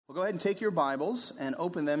Well, go ahead and take your Bibles and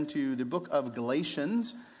open them to the book of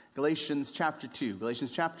Galatians, Galatians chapter 2.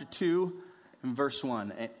 Galatians chapter 2 and verse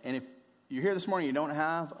 1. And if you're here this morning and you don't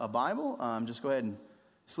have a Bible, just go ahead and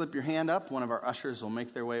slip your hand up. One of our ushers will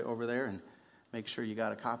make their way over there and make sure you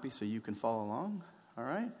got a copy so you can follow along. All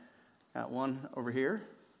right? Got one over here.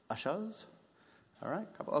 Ushers. All right?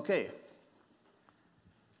 Okay.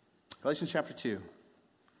 Galatians chapter 2.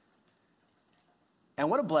 And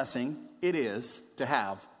what a blessing it is to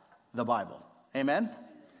have the Bible. Amen?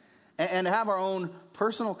 And to have our own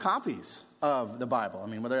personal copies of the Bible. I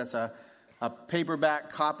mean, whether that's a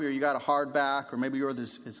paperback copy or you got a hardback, or maybe yours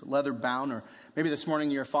is leather bound, or maybe this morning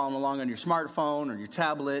you're following along on your smartphone or your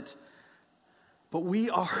tablet. But we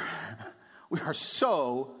are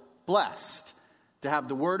so blessed to have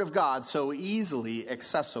the Word of God so easily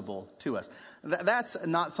accessible to us. That's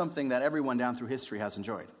not something that everyone down through history has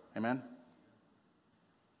enjoyed. Amen?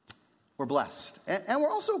 We're blessed. And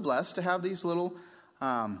we're also blessed to have these little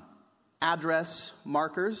address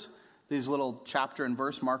markers, these little chapter and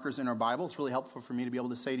verse markers in our Bible. It's really helpful for me to be able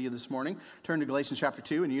to say to you this morning, turn to Galatians chapter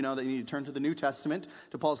 2, and you know that you need to turn to the New Testament,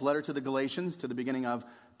 to Paul's letter to the Galatians, to the beginning of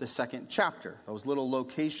the second chapter. Those little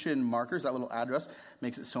location markers, that little address,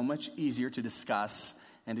 makes it so much easier to discuss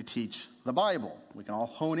and to teach the Bible. We can all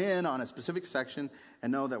hone in on a specific section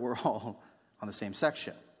and know that we're all on the same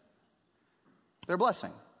section. They're a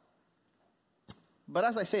blessing. But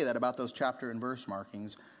as I say that about those chapter and verse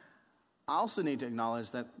markings, I also need to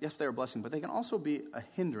acknowledge that, yes, they're a blessing, but they can also be a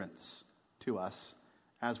hindrance to us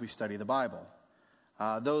as we study the Bible.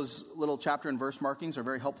 Those little chapter and verse markings are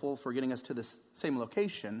very helpful for getting us to the same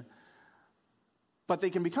location, but they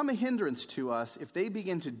can become a hindrance to us if they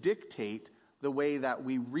begin to dictate the way that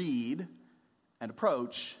we read and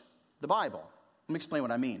approach the Bible. Let me explain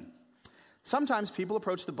what I mean. Sometimes people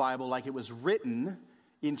approach the Bible like it was written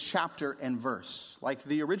in chapter and verse, like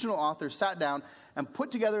the original author sat down and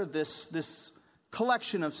put together this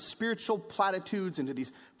collection of spiritual platitudes into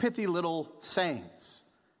these pithy little sayings.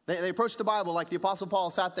 They approached the Bible like the Apostle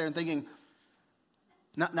Paul sat there and thinking,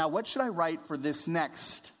 now what should I write for this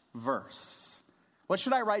next verse? What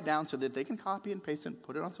should I write down so that they can copy and paste it and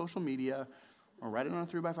put it on social media, or write it on a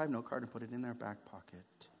 3x5 note card and put it in their back pocket?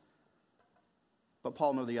 But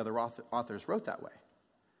Paul and the other authors wrote that way.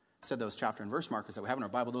 Said those chapter and verse markers that we have in our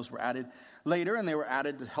Bible, those were added later, and they were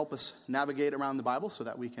added to help us navigate around the Bible so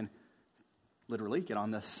that we can literally get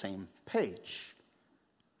on the same page.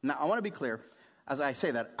 Now, I want to be clear, as I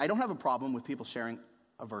say that, I don't have a problem with people sharing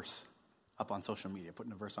a verse up on social media,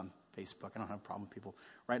 putting a verse on Facebook. I don't have a problem with people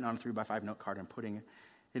writing on a 3x5 note card and putting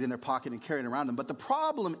it in their pocket and carrying it around them. But the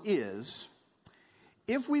problem is,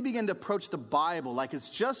 if we begin to approach the Bible like it's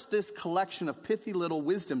just this collection of pithy little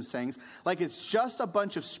wisdom sayings, like it's just a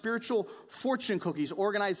bunch of spiritual fortune cookies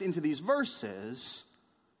organized into these verses,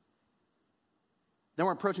 then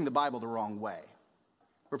we're approaching the Bible the wrong way.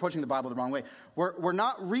 We're approaching the Bible the wrong way. We're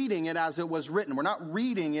not reading it as it was written. We're not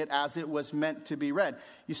reading it as it was meant to be read.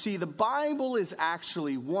 You see, the Bible is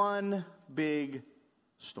actually one big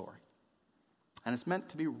story. And it's meant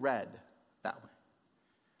to be read that way.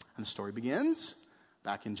 And the story begins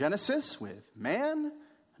back in Genesis with man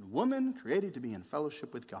and woman created to be in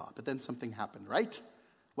fellowship with God. But then something happened, right?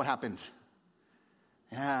 What happened?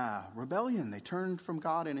 Yeah, rebellion. They turned from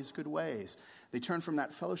God and his good ways. They turned from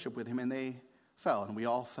that fellowship with him and they fell. And we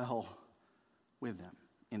all fell with them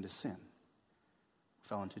into sin.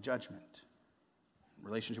 Fell into judgment.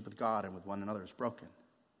 Relationship with God and with one another is broken.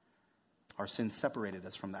 Our sin separated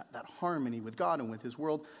us from that harmony with God and with his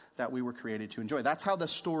world that we were created to enjoy. That's how the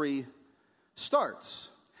story starts.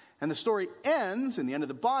 And the story ends in the end of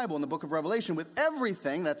the Bible, in the book of Revelation, with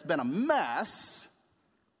everything that's been a mess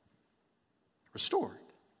restored.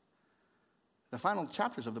 The final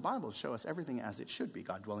chapters of the Bible show us everything as it should be.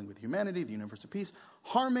 God dwelling with humanity, the universe of peace,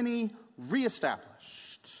 harmony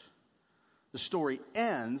reestablished. The story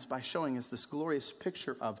ends by showing us this glorious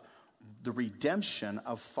picture of the redemption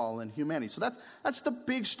of fallen humanity. So that's the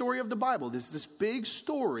big story of the Bible. This big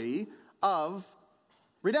story of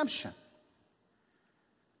redemption.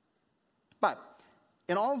 But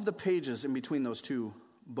in all of the pages in between those two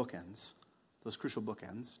bookends, those crucial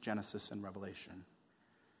bookends, Genesis and Revelation,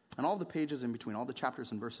 and all the pages in between, all the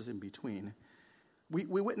chapters and verses in between, we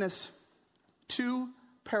witness two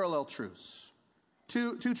parallel truths.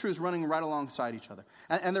 Two truths running right alongside each other.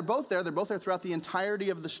 And they're both there. They're both there throughout the entirety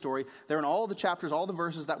of the story. They're in all the chapters, all the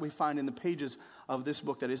verses that we find in the pages of this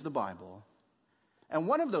book that is the Bible. And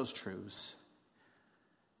one of those truths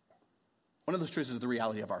is the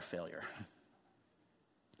reality of our failure.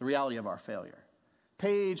 The reality of our failure.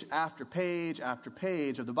 page after page after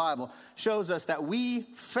page of the Bible shows us that we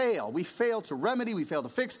fail. We fail to remedy, we fail to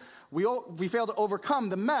fix, we fail to overcome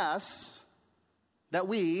the mess that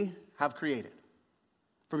we have created.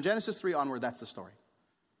 From Genesis 3 onward, that's the story.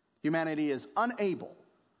 Humanity is unable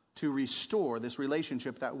to restore this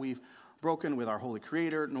relationship that we've broken with our holy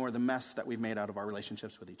Creator, nor the mess that we've made out of our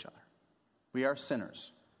relationships with each other. We are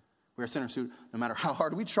sinners. We are sinners who, no matter how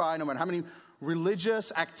hard we try, no matter how many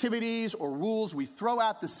religious activities or rules we throw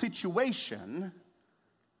at the situation,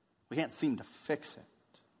 we can't seem to fix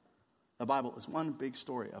it. The Bible is one big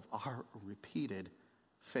story of our repeated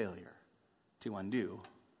failure to undo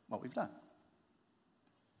what we've done.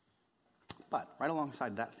 But right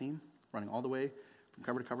alongside that theme, running all the way from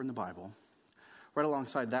cover to cover in the Bible, right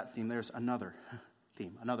alongside that theme, there's another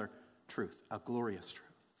theme, another truth, a glorious truth.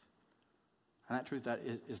 And that truth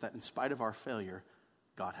is that in spite of our failure,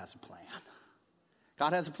 God has a plan.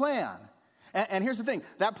 God has a plan. And here's the thing,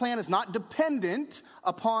 that plan is not dependent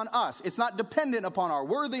upon us. It's not dependent upon our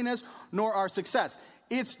worthiness nor our success.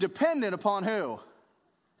 It's dependent upon who?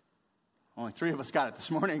 Only 3 of us got it this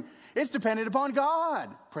morning. It's dependent upon God.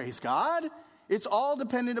 Praise God. It's all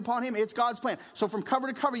dependent upon Him. It's God's plan. So from cover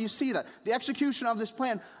to cover, you see that. The execution of this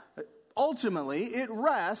plan, ultimately, it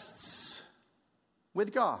rests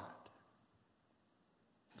with God.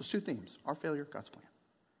 Those 2 themes, our failure, God's plan.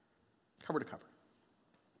 Cover to cover.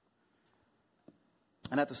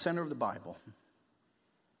 And at the center of the Bible,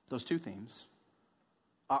 those 2 themes,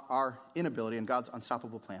 our inability and God's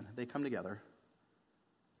unstoppable plan, they come together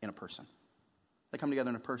in a person. They come together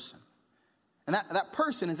in a person. And that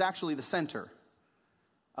person is actually the center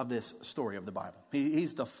of this story of the Bible.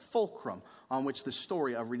 He's the fulcrum on which the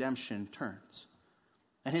story of redemption turns.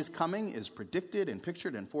 And His coming is predicted and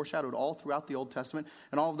pictured and foreshadowed all throughout the Old Testament.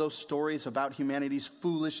 And all of those stories about humanity's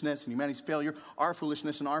foolishness and humanity's failure, our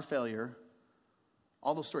foolishness and our failure,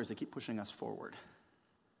 all those stories, they keep pushing us forward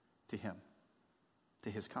to Him,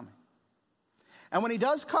 to His coming. And when He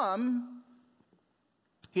does come,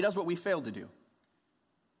 He does what we failed to do.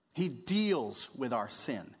 He deals with our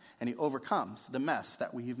sin, and He overcomes the mess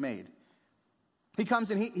that we've made. He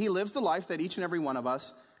comes and He lives the life that each and every one of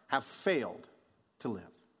us have failed to live.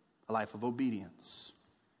 A life of obedience,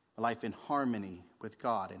 a life in harmony with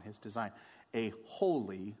God and His design, a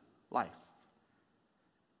holy life.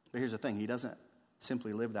 But here's the thing, He doesn't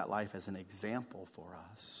simply live that life as an example for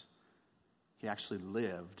us. He actually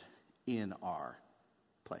lived in our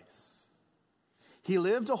place. He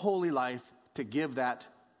lived a holy life to give that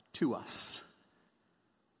to us.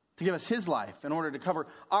 To give us His life in order to cover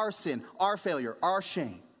our sin, our failure, our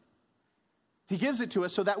shame. He gives it to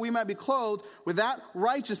us so that we might be clothed with that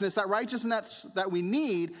righteousness that we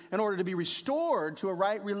need in order to be restored to a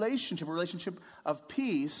right relationship, a relationship of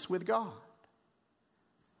peace with God.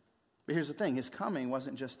 But here's the thing, His coming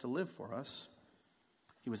wasn't just to live for us.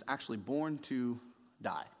 He was actually born to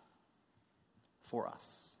die for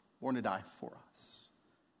us. Born to die for us.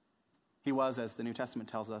 He was, as the New Testament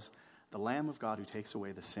tells us, the Lamb of God who takes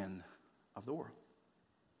away the sin of the world.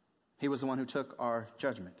 He was the one who took our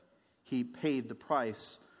judgment. He paid the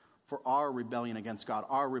price for our rebellion against God,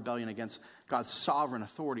 our rebellion against God's sovereign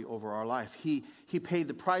authority over our life. He paid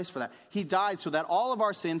the price for that. He died so that all of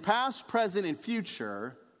our sin, past, present, and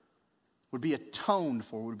future, would be atoned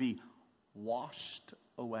for, would be washed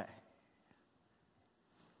away.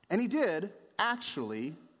 And He did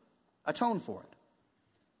actually atone for it.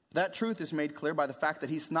 That truth is made clear by the fact that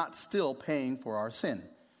He's not still paying for our sin.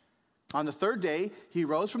 On the 3rd day, He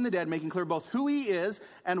rose from the dead, making clear both who He is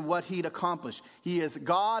and what He'd accomplished. He is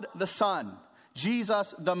God the Son,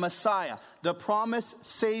 Jesus the Messiah, the promised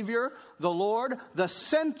Savior, the Lord, the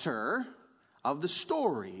center of the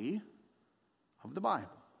story of the Bible.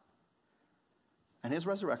 And His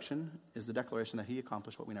resurrection is the declaration that He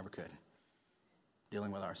accomplished what we never could.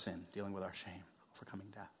 Dealing with our sin, dealing with our shame, overcoming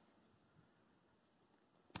death.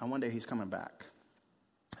 And one day He's coming back.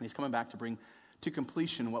 And He's coming back to bring to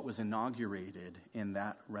completion what was inaugurated in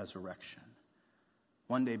that resurrection.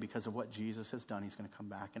 One day, because of what Jesus has done, He's going to come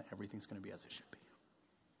back and everything's going to be as it should be.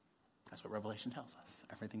 That's what Revelation tells us.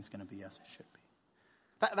 Everything's going to be as it should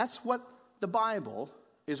be. That's what the Bible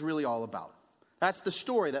is really all about. That's the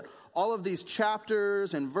story that all of these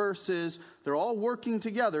chapters and verses, they're all working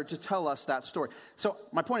together to tell us that story. So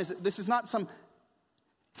my point is that this is not some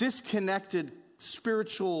disconnected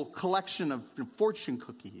spiritual collection of fortune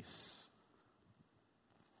cookies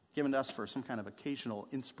given to us for some kind of occasional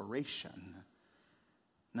inspiration.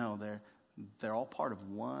 No, they're all part of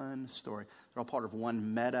one story. They're all part of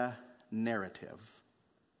one meta-narrative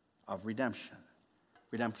of redemption.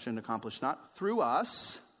 Redemption accomplished not through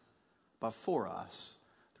us, but for us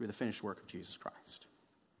through the finished work of Jesus Christ.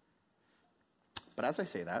 But as I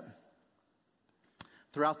say that,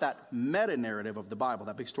 throughout that meta-narrative of the Bible,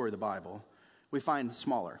 that big story of the Bible, we find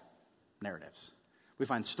smaller narratives. We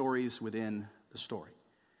find stories within the story.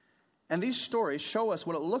 And these stories show us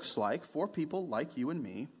what it looks like for people like you and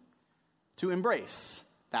me to embrace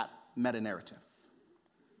that meta-narrative.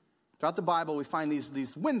 Throughout the Bible, we find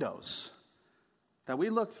these windows that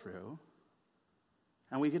we look through,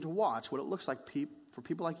 and we get to watch what it looks like for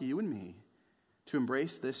people like you and me to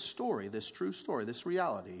embrace this story, this true story, this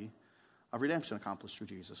reality of redemption accomplished through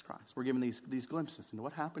Jesus Christ. We're given these glimpses into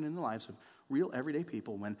what happened in the lives of real everyday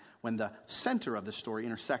people when the center of the story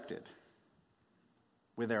intersected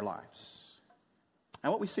with their lives.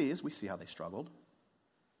 And what we see is we see how they struggled.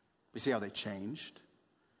 We see how they changed.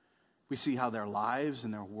 We see how their lives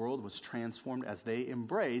and their world was transformed as they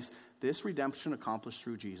embraced this redemption accomplished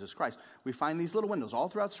through Jesus Christ. We find these little windows all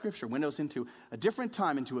throughout Scripture, windows into a different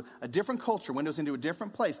time, into a different culture, windows into a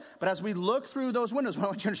different place. But as we look through those windows, what I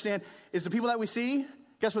want you to understand is the people that we see,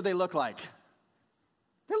 guess what they look like?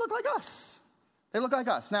 They look like us. They look like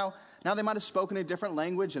us. Now they might have spoken a different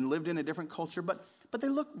language and lived in a different culture, but they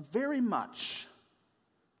look very much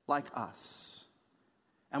like us.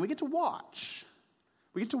 And we get to watch.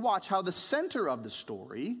 We get to watch how the center of the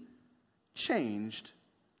story changed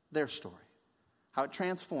their story, how it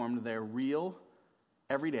transformed their real,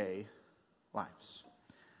 everyday lives.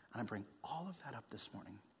 And I bring all of that up this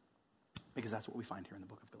morning because that's what we find here in the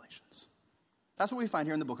book of Galatians. That's what we find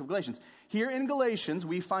here in the book of Galatians. Here in Galatians,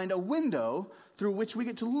 we find a window through which we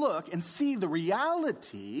get to look and see the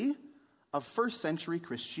reality of first century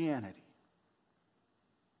Christianity.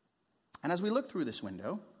 And as we look through this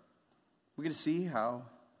window, we get to see how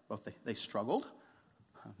both they struggled,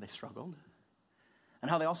 and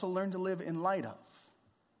how they also learned to live in light of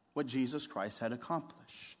what Jesus Christ had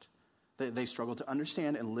accomplished. They struggled to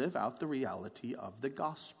understand and live out the reality of the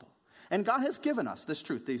gospel. And God has given us this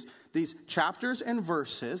truth, these chapters and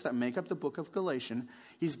verses that make up the book of Galatians.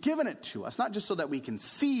 He's given it to us, not just so that we can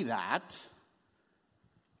see that,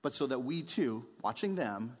 but so that we too, watching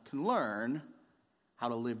them, can learn how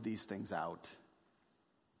to live these things out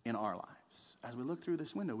in our lives. As we look through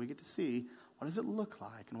this window, we get to see what does it look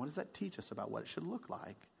like and what does that teach us about what it should look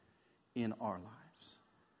like in our lives.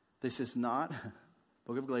 This is not,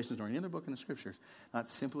 book of Galatians nor any other book in the scriptures, not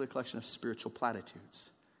simply a collection of spiritual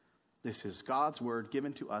platitudes. This is God's word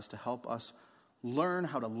given to us to help us learn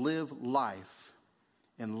how to live life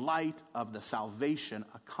in light of the salvation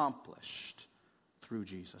accomplished through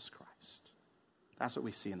Jesus Christ. That's what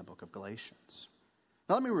we see in the book of Galatians.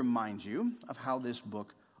 Now let me remind you of how this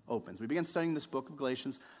book opens. We began studying this book of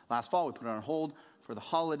Galatians last fall. We put it on hold for the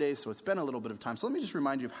holidays, so it's been a little bit of time. So let me just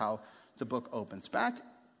remind you of how the book opens. Back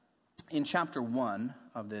in chapter 1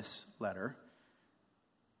 of this letter,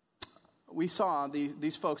 we saw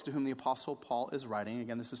these folks to whom the Apostle Paul is writing.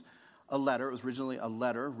 Again, this is a letter. It was originally a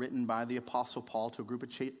letter written by the Apostle Paul to a group of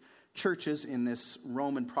churches in this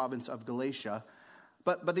Roman province of Galatia.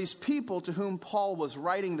 But these people to whom Paul was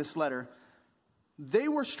writing this letter, they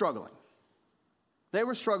were struggling. They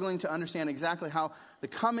were struggling to understand exactly how the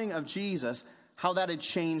coming of Jesus, how that had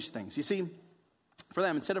changed things. You see, for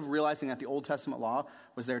them, instead of realizing that the Old Testament law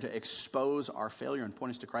was there to expose our failure and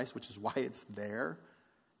point us to Christ, which is why it's there,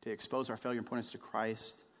 to expose our failure and point us to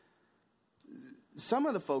Christ, some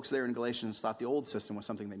of the folks there in Galatians thought the old system was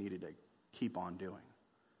something they needed to keep on doing.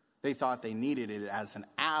 They thought they needed it as an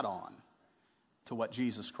add-on to what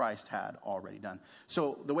Jesus Christ had already done.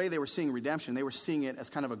 So the way they were seeing redemption, they were seeing it as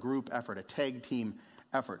kind of a group effort, a tag team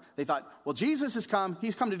effort. They thought, well, Jesus has come.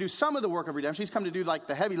 He's come to do some of the work of redemption. He's come to do like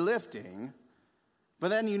the heavy lifting. But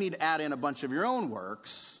then you need to add in a bunch of your own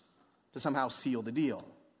works to somehow seal the deal.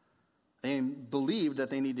 They believed that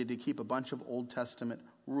they needed to keep a bunch of Old Testament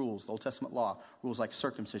rules, the Old Testament law, rules like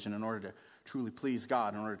circumcision in order to truly please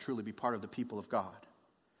God, in order to truly be part of the people of God.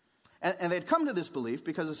 And they'd come to this belief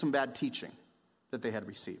because of some bad teaching that they had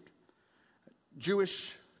received.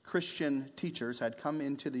 Jewish Christian teachers had come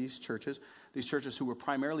into these churches who were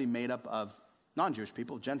primarily made up of non-Jewish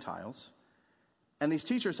people, Gentiles. And these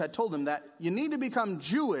teachers had told them that you need to become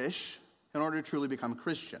Jewish in order to truly become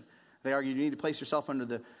Christian. They argued you need to place yourself under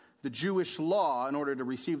the Jewish law in order to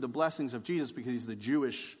receive the blessings of Jesus because he's the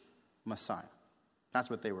Jewish Messiah. That's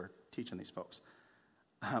what they were teaching these folks.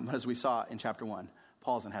 But as we saw in chapter 1,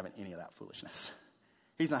 Paul's not having any of that foolishness.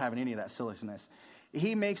 He's not having any of that silliness.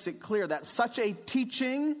 He makes it clear that such a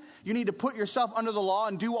teaching, you need to put yourself under the law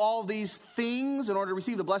and do all these things in order to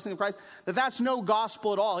receive the blessing of Christ, that's no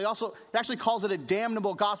gospel at all. He actually calls it a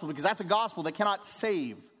damnable gospel because that's a gospel that cannot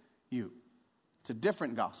save you. It's a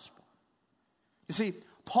different gospel. You see,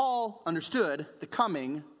 Paul understood the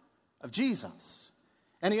coming of Jesus.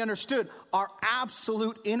 And he understood our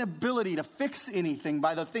absolute inability to fix anything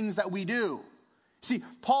by the things that we do. See,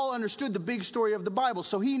 Paul understood the big story of the Bible,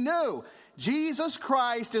 so he knew Jesus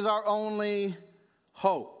Christ is our only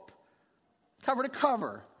hope. Cover to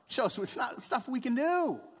cover. Shows it's not stuff we can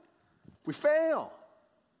do. We fail.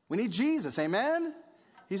 We need Jesus, amen?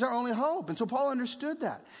 He's our only hope. And so Paul understood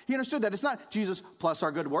that. He understood that it's not Jesus plus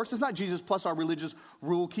our good works. It's not Jesus plus our religious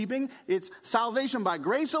rule keeping. It's salvation by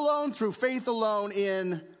grace alone, through faith alone,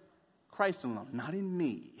 in Christ alone. Not in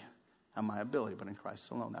me and my ability, but in Christ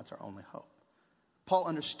alone. That's our only hope. Paul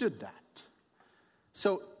understood that.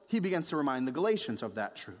 So he begins to remind the Galatians of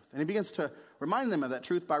that truth. And he begins to remind them of that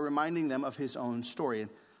truth by reminding them of his own story. In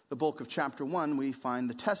the bulk of chapter 1, we find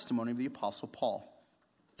the testimony of the Apostle Paul.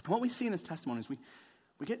 And what we see in his testimony is we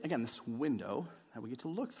get, again, this window that we get to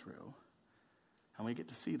look through, and we get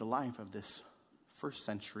to see the life of this first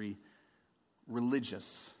century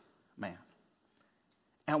religious man.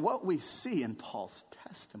 And what we see in Paul's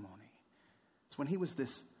testimony is when he was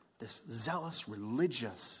this zealous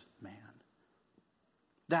religious man,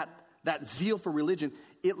 that zeal for religion,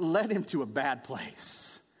 it led him to a bad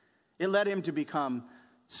place. It led him to become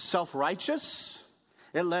self-righteous.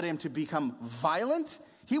 It led him to become violent.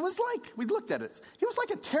 He was like, we looked at it, he was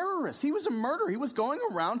like a terrorist. He was a murderer. He was going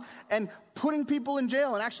around and putting people in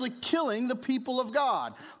jail and actually killing the people of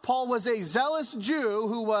God. Paul was a zealous Jew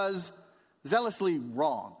who was zealously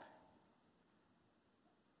wrong.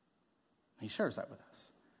 He shares that with us.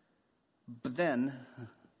 But then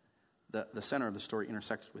the center of the story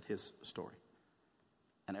intersected with his story.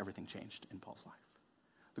 And everything changed in Paul's life.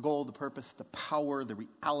 The goal, the purpose, the power, the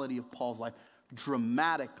reality of Paul's life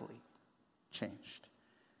dramatically changed.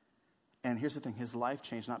 And here's the thing, his life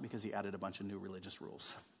changed not because he added a bunch of new religious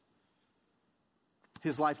rules.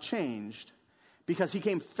 His life changed because he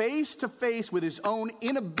came face to face with his own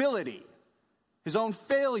inability, his own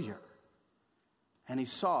failure. And he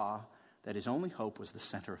saw that his only hope was the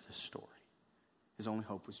center of this story. His only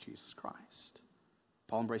hope was Jesus Christ.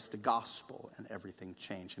 Paul embraced the gospel and everything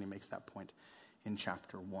changed. And he makes that point in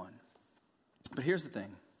chapter 1. But here's the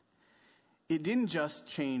thing. It didn't just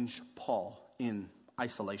change Paul in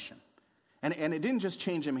isolation. And it didn't just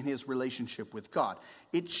change him in his relationship with God.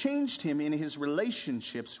 It changed him in his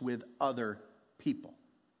relationships with other people.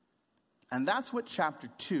 And that's what chapter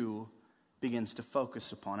 2 begins to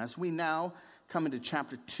focus upon. As we now come into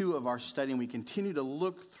chapter 2 of our study and we continue to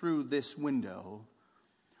look through this window,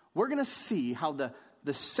 we're going to see how the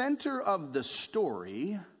center of the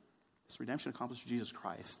story, this redemption accomplished through Jesus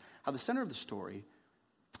Christ, how the center of the story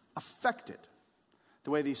affected the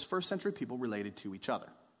way these first century people related to each other.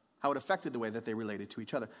 How it affected the way that they related to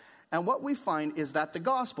each other. And what we find is that the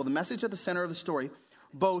gospel, the message at the center of the story,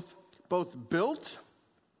 both built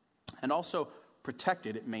and also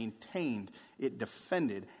protected, it maintained, it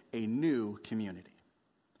defended a new community.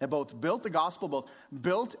 It both built the gospel, both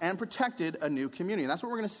built and protected a new community. And that's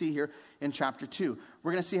what we're going to see here in chapter 2.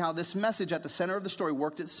 We're going to see how this message at the center of the story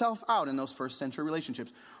worked itself out in those first century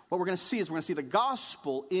relationships. What we're going to see is we're going to see the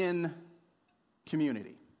gospel in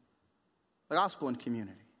community. The gospel in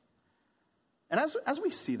community. And as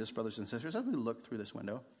we see this, brothers and sisters, as we look through this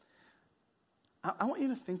window, I want you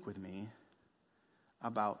to think with me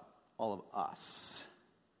about all of us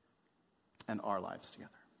and our lives together.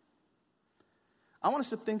 I want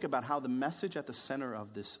us to think about how the message at the center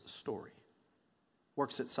of this story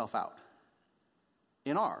works itself out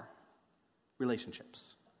in our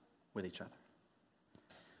relationships with each other.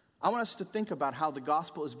 I want us to think about how the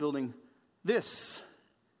gospel is building this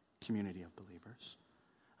community of believers.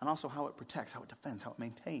 And also how it protects, how it defends, how it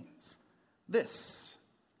maintains this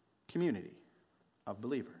community of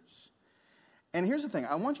believers. And here's the thing.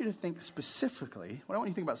 I want you to think specifically, what I want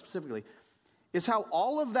you to think about specifically is how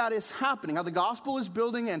all of that is happening, how the gospel is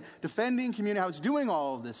building and defending community, how it's doing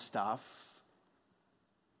all of this stuff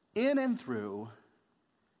in and through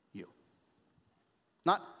you.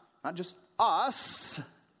 Not just us,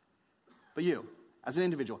 but you as an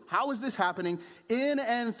individual. How is this happening in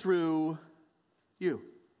and through you?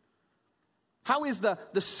 How is the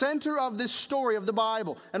center of this story of the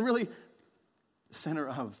Bible, and really the center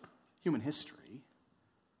of human history,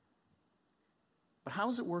 but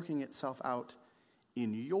how is it working itself out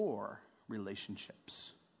in your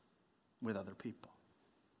relationships with other people?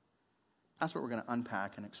 That's what we're going to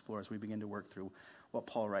unpack and explore as we begin to work through what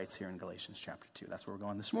Paul writes here in Galatians chapter 2. That's where we're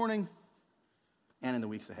going this morning and in the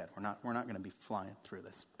weeks ahead. We're not going to be flying through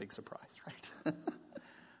this. Big surprise, right?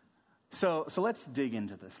 So let's dig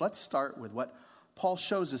into this. Let's start with what Paul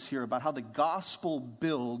shows us here about how the gospel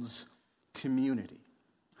builds community.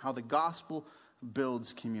 How the gospel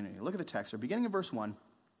builds community. Look at the text. Beginning in verse 1,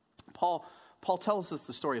 Paul Paul tells us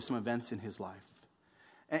the story of some events in his life.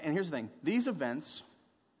 And here's the thing. These events,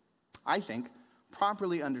 I think,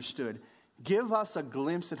 properly understood, give us a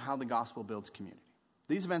glimpse at how the gospel builds community.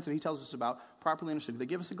 These events that he tells us about, properly understood, they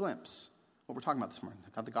give us a glimpse of what we're talking about this morning,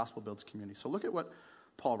 how the gospel builds community. So look at what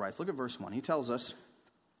Paul writes. Look at verse 1. He tells us,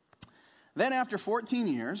 "Then after 14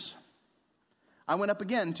 years, I went up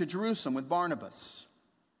again to Jerusalem with Barnabas,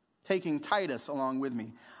 taking Titus along with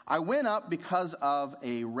me. I went up because of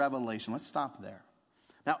a revelation." Let's stop there.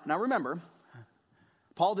 Now remember,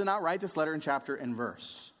 Paul did not write this letter in chapter and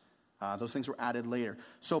verse. Those things were added later.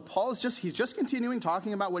 So Paul he's just continuing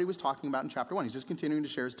talking about what he was talking about in chapter 1. He's just continuing to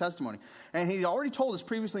share his testimony. And he already told us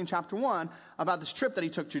previously in chapter 1 about this trip that he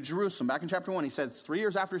took to Jerusalem. Back in chapter 1, he said 3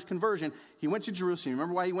 years after his conversion, he went to Jerusalem.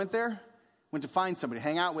 Remember why he went there? Went to find somebody,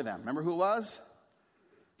 hang out with them. Remember who it was?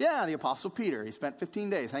 Yeah, the Apostle Peter. He spent 15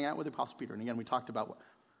 days hanging out with the Apostle Peter. And again, we talked about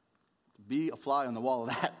to be a fly on the wall of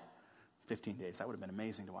that 15 days. That would have been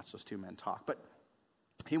amazing to watch those two men talk. But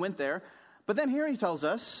he went there. But then here he tells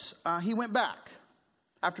us he went back.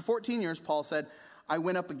 After 14 years, Paul said, "I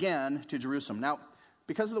went up again to Jerusalem." Now,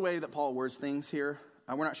 because of the way that Paul words things here,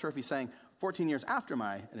 we're not sure if he's saying 14 years after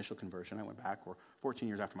my initial conversion, I went back, or 14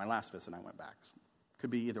 years after my last visit, I went back. Could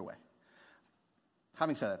be either way.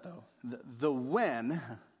 Having said that, though, the when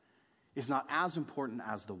is not as important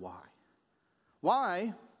as the why.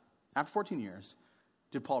 Why, after 14 years,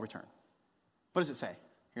 did Paul return? What does it say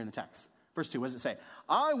here in the text? Verse 2, what does it say?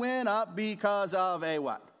 "I went up because of a"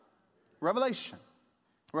 what? Revelation.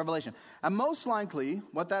 Revelation. And most likely,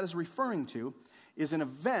 what that is referring to is an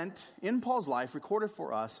event in Paul's life recorded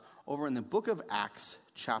for us over in the book of Acts,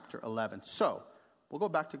 chapter 11. So, we'll go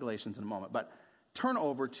back to Galatians in a moment, but turn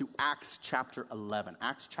over to Acts chapter 11.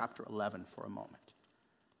 Acts chapter 11 for a moment.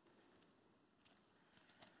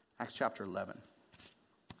 Acts chapter 11.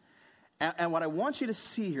 And what I want you to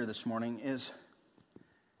see here this morning is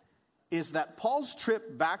that Paul's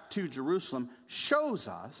trip back to Jerusalem shows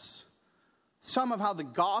us some of how the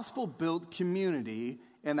gospel built community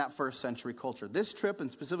in that first century culture. This trip,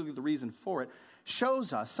 and specifically the reason for it,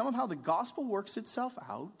 shows us some of how the gospel works itself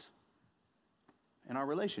out in our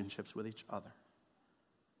relationships with each other.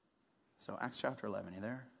 So Acts chapter 11, you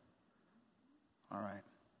there? All right.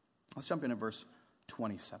 Let's jump into verse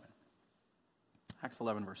 27. Acts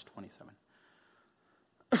 11, verse 27.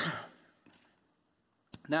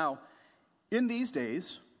 Now, in these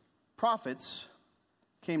days, prophets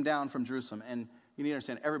came down from Jerusalem. And you need to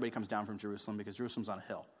understand, everybody comes down from Jerusalem because Jerusalem's on a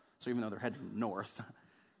hill. So even though they're heading north,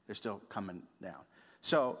 they're still coming down.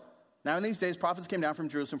 So now in these days, prophets came down from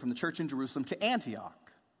Jerusalem, from the church in Jerusalem to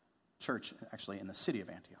Antioch. Church, actually, in the city of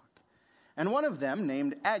Antioch. And one of them,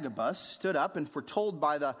 named Agabus, stood up and foretold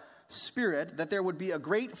by the Spirit that there would be a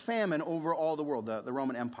great famine over all the world, the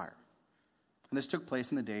Roman Empire. And this took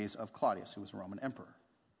place in the days of Claudius, who was a Roman emperor.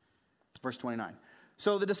 Verse 29.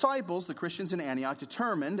 "So the disciples, the Christians in Antioch,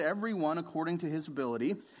 determined, every one according to his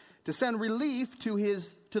ability, to send relief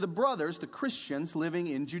to the brothers, the Christians living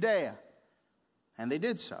in Judea. And they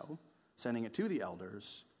did so, sending it to the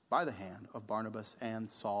elders by the hand of Barnabas and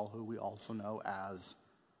Saul, who we also know as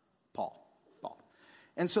Paul.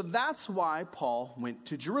 And so that's why Paul went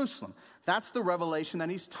to Jerusalem. That's the revelation that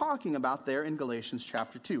he's talking about there in Galatians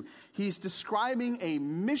chapter 2. He's describing a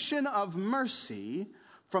mission of mercy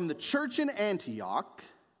from the church in Antioch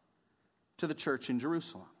to the church in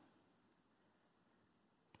Jerusalem.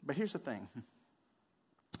 But here's the thing.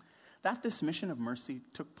 That this mission of mercy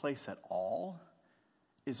took place at all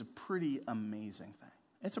is a pretty amazing thing.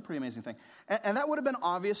 It's a pretty amazing thing. And that would have been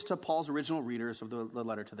obvious to Paul's original readers of the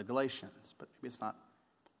letter to the Galatians, but maybe it's not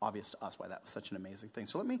obvious to us why that was such an amazing thing.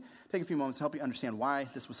 So let me take a few moments to help you understand why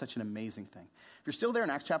this was such an amazing thing. If you're still there in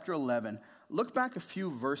Acts chapter 11, look back a few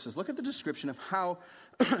verses. Look at the description of how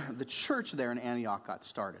the church there in Antioch got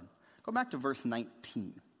started. Go back to verse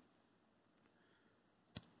 19.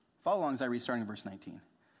 Follow along as I read starting in verse 19.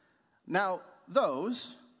 "Now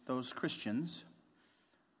those Christians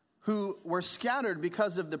who were scattered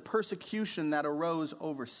because of the persecution that arose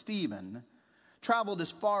over Stephen traveled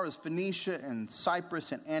as far as Phoenicia and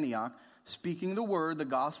Cyprus and Antioch, speaking the word, the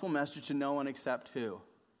gospel message to no one except who?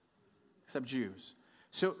 Except Jews."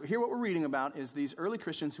 So here what we're reading about is these early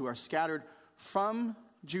Christians who are scattered from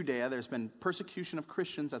Judea. There's been persecution of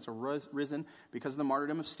Christians that's arisen because of the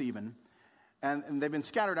martyrdom of Stephen. And they've been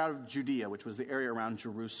scattered out of Judea, which was the area around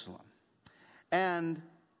Jerusalem. And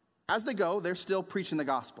as they go, they're still preaching the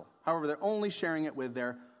gospel. However, they're only sharing it with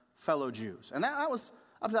their fellow Jews. And that was,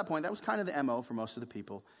 up to that point, that was kind of the MO for most of the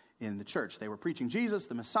people in the church. They were preaching Jesus,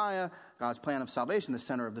 the Messiah, God's plan of salvation, the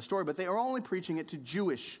center of the story, but they were only preaching it to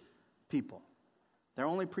Jewish people. They're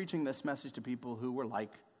only preaching this message to people who were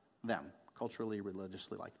like them, culturally,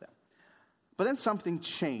 religiously like them. But then something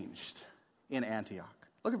changed in Antioch.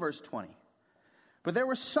 Look at verse 20. But there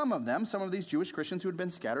were some of these Jewish Christians who had been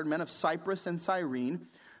scattered, men of Cyprus and Cyrene,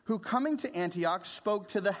 who coming to Antioch spoke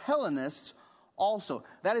to the Hellenists also.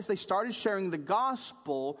 That is, they started sharing the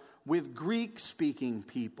gospel with Greek-speaking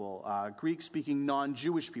people, Greek-speaking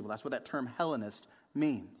non-Jewish people. That's what that term Hellenist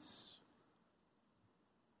means.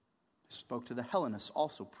 They spoke to the Hellenists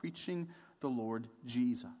also, preaching the Lord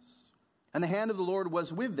Jesus. And the hand of the Lord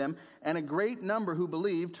was with them, and a great number who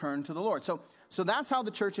believed turned to the Lord. So that's how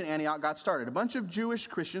the church in Antioch got started. A bunch of Jewish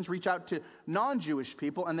Christians reach out to non-Jewish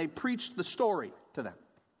people, and they preached the story to them.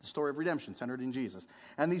 The story of redemption centered in Jesus.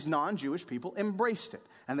 And these non-Jewish people embraced it.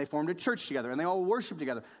 And they formed a church together. And they all worshiped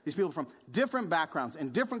together. These people from different backgrounds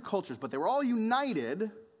and different cultures. But they were all united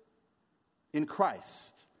in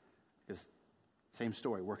Christ. Because same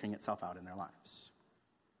story working itself out in their lives.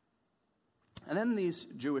 And then these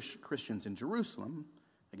Jewish Christians in Jerusalem,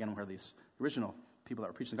 again where these original people that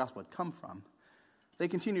were preaching the gospel had come from, they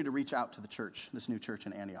continued to reach out to the church, this new church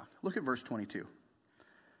in Antioch. Look at verse 22.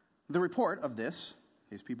 The report of this,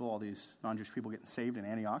 these people, all these non-Jewish people getting saved in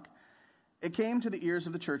Antioch, it came to the ears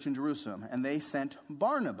of the church in Jerusalem, and they sent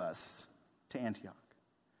Barnabas to Antioch.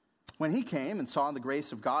 When he came and saw the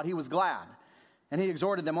grace of God, he was glad, and he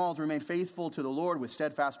exhorted them all to remain faithful to the Lord with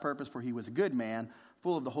steadfast purpose, for he was a good man,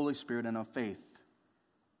 full of the Holy Spirit and of faith.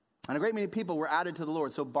 And a great many people were added to the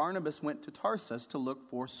Lord, so Barnabas went to Tarsus to look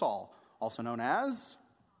for Saul, also known as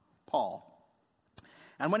Paul.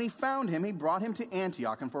 And when he found him, he brought him to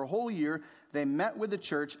Antioch, and for a whole year they met with the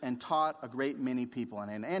church and taught a great many people.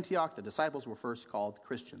 And in Antioch, the disciples were first called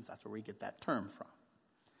Christians. That's where we get that term from.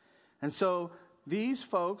 And so these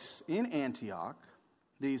folks in Antioch,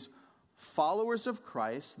 these followers of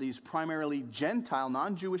Christ, these primarily Gentile,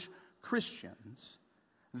 non-Jewish Christians,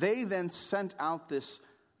 they then sent out this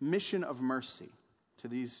mission of mercy to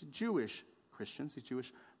these Jewish Christians, these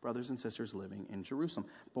Jewish brothers and sisters living in Jerusalem.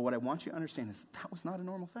 But what I want you to understand is that was not a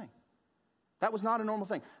normal thing. That was not a normal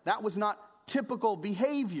thing. That was not typical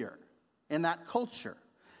behavior in that culture.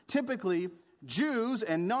 Typically, Jews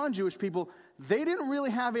and non-Jewish people, they didn't really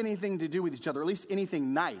have anything to do with each other, or at least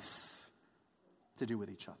anything nice to do with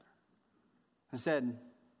each other. Instead,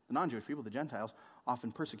 the non-Jewish people, the Gentiles,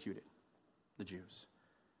 often persecuted the Jews.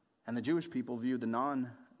 And the Jewish people viewed the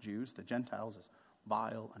non-Jews, the Gentiles, as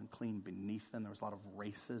vile, unclean, beneath them. There was a lot of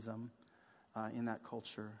racism in that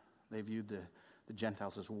culture. They viewed the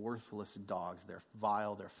Gentiles as worthless dogs. They're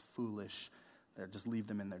vile, they're foolish. They just leave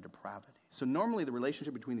them in their depravity. So normally the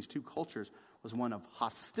relationship between these two cultures was one of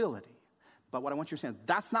hostility. But what I want you to understand,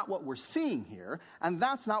 that's not what we're seeing here, and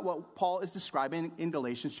that's not what Paul is describing in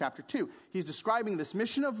Galatians chapter 2. He's describing this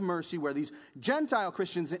mission of mercy where these Gentile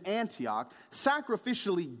Christians in Antioch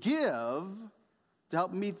sacrificially give to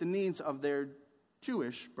help meet the needs of their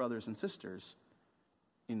Jewish brothers and sisters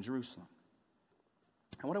in Jerusalem.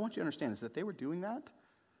 And what I want you to understand is that they were doing that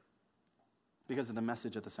because of the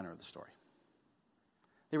message at the center of the story.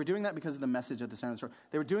 They were doing that because of the message at the center of the story.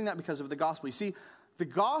 They were doing that because of the gospel. You see, the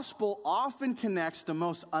gospel often connects the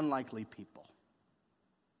most unlikely people.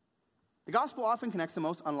 The gospel often connects the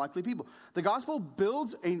most unlikely people. The gospel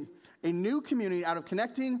builds a new community out of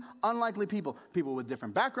connecting unlikely people. People with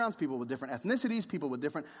different backgrounds, people with different ethnicities, people with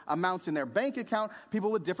different amounts in their bank account, people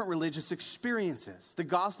with different religious experiences. The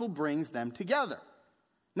gospel brings them together.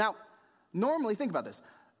 Now, normally, think about this.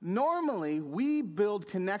 Normally, we build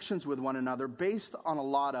connections with one another based on a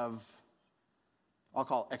lot of, I'll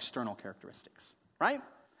call external characteristics, right?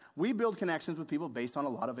 We build connections with people based on a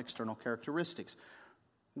lot of external characteristics.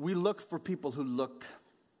 We look for people who look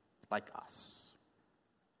like us.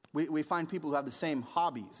 We find people who have the same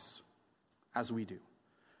hobbies as we do.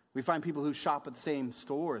 We find people who shop at the same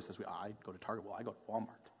stores as we. I go to Target. Well, I go to Walmart.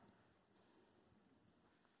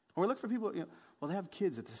 Or we look for people, well, they have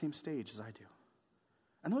kids at the same stage as I do.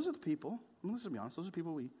 And those are the people, let's be honest, those are the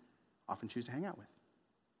people we often choose to hang out with.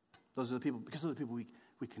 Those are the people, because those are the people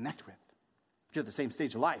we connect with. They're at the same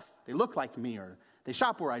stage of life. They look like me, or they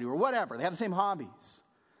shop where I do, or whatever. They have the same hobbies.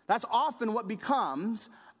 That's often what becomes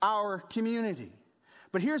our community.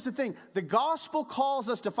 But here's the thing. The gospel calls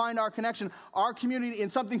us to find our connection, our community, in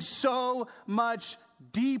something so much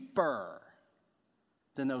deeper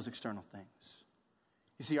than those external things.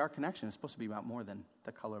 You see, our connection is supposed to be about more than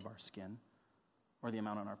the color of our skin, or the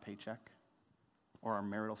amount on our paycheck, or our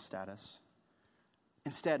marital status.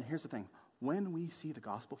 Instead, here's the thing. When we see the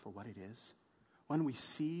gospel for what it is, when we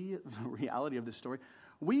see the reality of this story,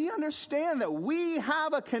 we understand that we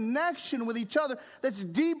have a connection with each other that's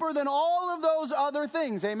deeper than all of those other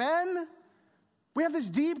things. Amen? We have this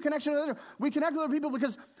deep connection with other. We connect with other people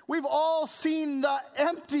because we've all seen the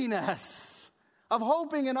emptiness of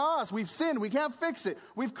hoping in us. We've sinned. We can't fix it.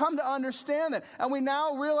 We've come to understand that. And we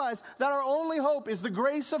now realize that our only hope is the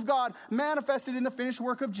grace of God manifested in the finished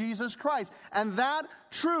work of Jesus Christ. And that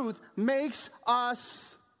truth makes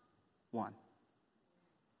us one.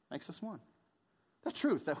 Makes us one. The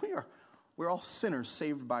truth that we're all sinners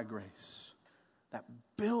saved by grace. That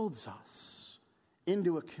builds us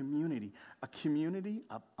into a community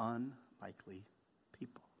of unlikely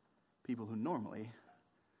people. People who normally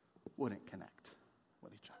wouldn't connect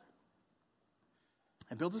with each other.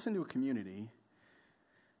 It builds us into a community,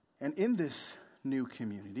 and in this new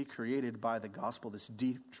community created by the gospel, this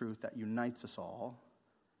deep truth that unites us all,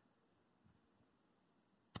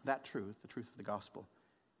 that truth, the truth of the gospel,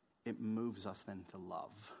 it moves us then to love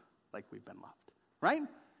like we've been loved, right?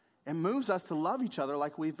 It moves us to love each other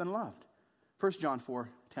like we've been loved. 1 John 4,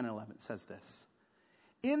 10 and 11 says this.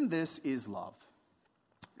 In this is love.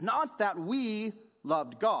 Not that we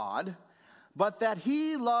loved God, but that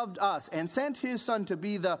he loved us and sent his son to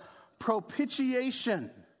be the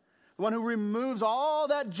propitiation, the one who removes all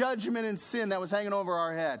that judgment and sin that was hanging over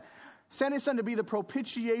our head. Sent his son to be the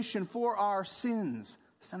propitiation for our sins.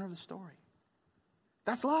 The center of the story.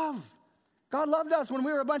 That's love. God loved us when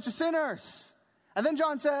we were a bunch of sinners. And then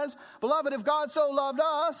John says, beloved, if God so loved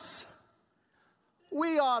us,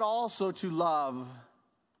 we ought also to love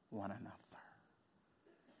one another.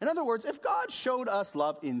 In other words, if God showed us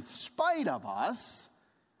love in spite of us,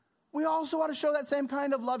 we also ought to show that same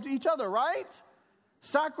kind of love to each other, right?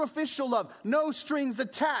 Sacrificial love, no strings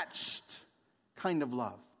attached kind of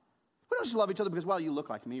love. We don't just love each other because, well, you look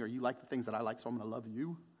like me or you like the things that I like, so I'm going to love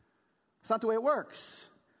you. It's not the way it works.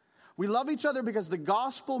 We love each other because the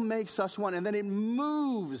gospel makes us one, and then it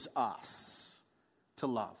moves us to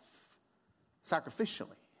love sacrificially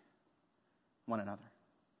one another.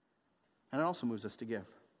 And it also moves us to give.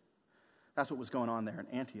 That's what was going on there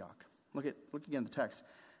in Antioch. Look again at the text.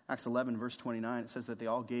 Acts 11, verse 29, it says that they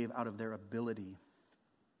all gave out of their ability.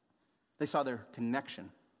 They saw their connection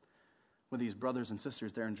with these brothers and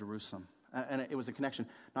sisters there in Jerusalem. And it was a connection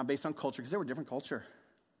not based on culture, because they were a different culture,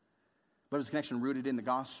 but it was a connection rooted in the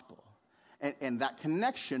gospel. And that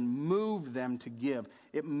connection moved them to give.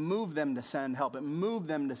 It moved them to send help. It moved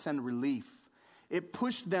them to send relief. It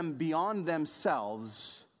pushed them beyond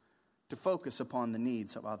themselves to focus upon the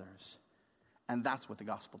needs of others. And that's what the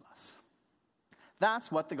gospel does. That's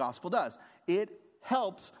what the gospel does. It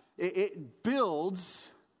helps, it builds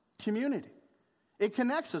community. It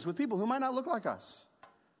connects us with people who might not look like us.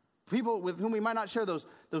 People with whom we might not share those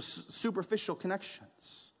superficial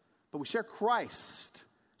connections. But we share Christ,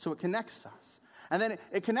 so it connects us. And then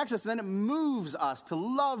it connects us, and then it moves us to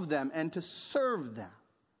love them and to serve them.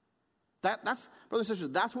 That's, brothers and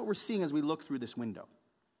sisters, that's what we're seeing as we look through this window.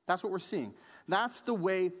 That's what we're seeing. That's the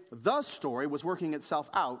way the story was working itself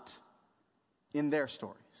out in their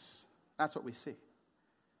stories. That's what we see.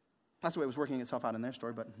 That's the way it was working itself out in their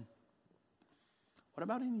story, but what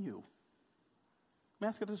about in you? Let me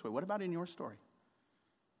ask it this way. What about in your story?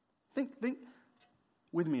 Think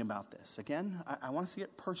with me about this. Again, I want us to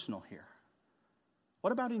get personal here.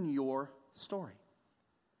 What about in your story?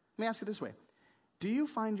 Let me ask you this way. Do you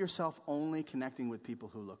find yourself only connecting with people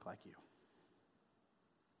who look like you?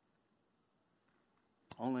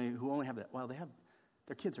 Who only have that? Well,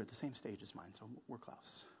 their kids are at the same stage as mine, so we're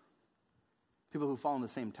close. People who fall in the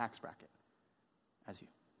same tax bracket as you.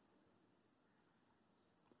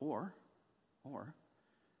 Or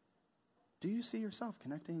do you see yourself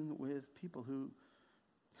connecting with people who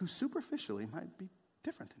superficially might be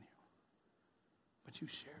different than you, but you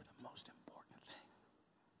share the most important thing?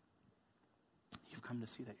 You've come to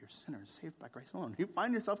see that you're sinners saved by grace alone. You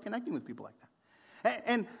find yourself connecting with people like that.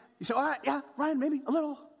 And you say, all right, yeah, Ryan, maybe a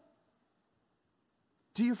little.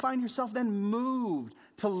 Do you find yourself then moved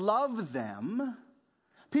to love them?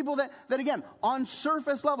 People that again, on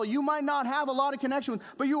surface level, you might not have a lot of connection with,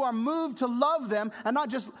 but you are moved to love them, and not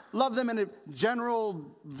just love them in a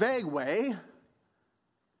general, vague way,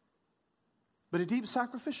 but a deep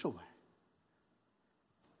sacrificial way.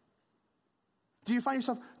 Do you find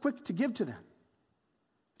yourself quick to give to them?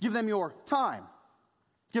 Give them your time.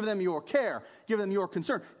 Give them your care. Give them your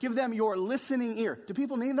concern. Give them your listening ear. Do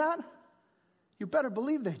people need that? You better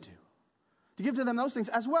believe they do. To give to them those things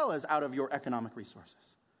as well as out of your economic resources.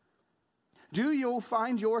 Do you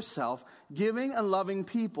find yourself giving and loving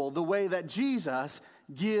people the way that Jesus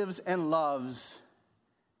gives and loves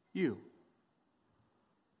you?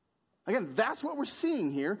 Again, that's what we're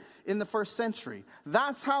seeing here in the first century.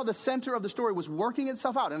 That's how the center of the story was working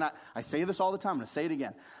itself out. And I say this all the time, I'm going to say it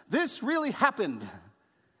again. This really happened.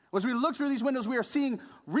 As we look through these windows, we are seeing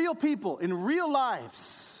real people in real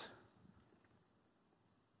lives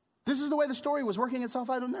This is the way the story was working itself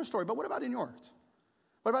out in their story. But what about in yours?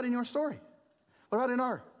 What about in your story? What about in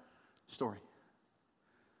our story?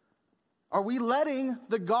 Are we letting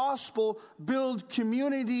the gospel build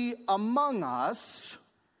community among us,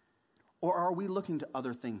 or are we looking to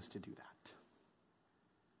other things to do that?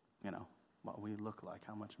 You know, what we look like,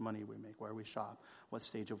 how much money we make, where we shop, what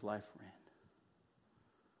stage of life we're in.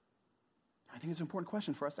 I think it's an important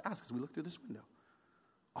question for us to ask as we look through this window.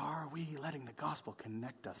 Are we letting the gospel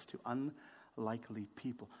connect us to unlikely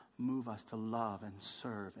people, move us to love and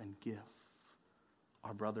serve and give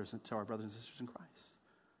our brothers and sisters in Christ?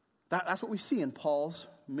 That's what we see in Paul's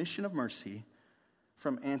mission of mercy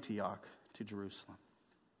from Antioch to Jerusalem.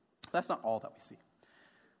 That's not all that we see.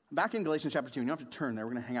 Back in Galatians chapter 2, and you don't have to turn there.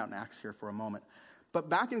 We're going to hang out in Acts here for a moment. But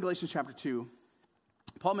back in Galatians chapter 2,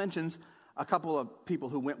 Paul mentions a couple of people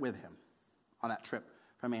who went with him on that trip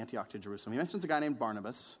from Antioch to Jerusalem. He mentions a guy named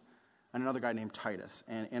Barnabas and another guy named Titus.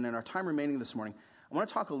 And in our time remaining this morning, I want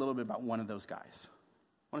to talk a little bit about one of those guys.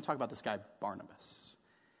 I want to talk about this guy, Barnabas.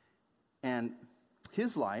 And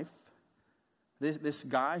his life, this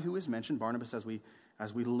guy who is mentioned, Barnabas, as we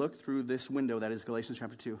look through this window that is Galatians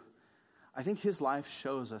chapter 2, I think his life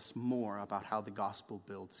shows us more about how the gospel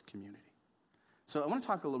builds community. So I want to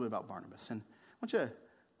talk a little bit about Barnabas. And I want you to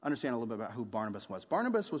understand a little bit about who Barnabas was.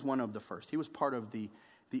 Barnabas was one of the first. He was part of the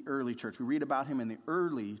early church. We read about him in the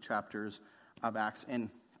early chapters of Acts, and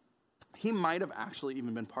he might have actually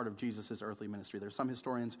even been part of Jesus' earthly ministry. There's some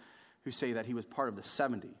historians who say that he was part of the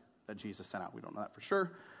 70 that Jesus sent out. We don't know that for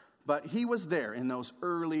sure, but he was there in those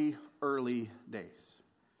early days.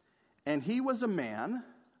 And he was a man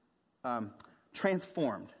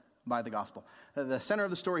transformed by the gospel. The center of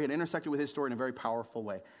the story had intersected with his story in a very powerful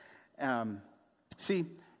way. See,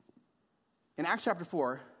 in Acts chapter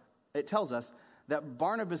 4, it tells us that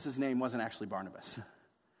Barnabas' name wasn't actually Barnabas.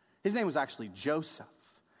 His name was actually Joseph.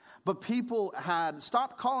 But people had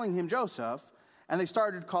stopped calling him Joseph, and they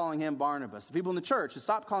started calling him Barnabas. The people in the church had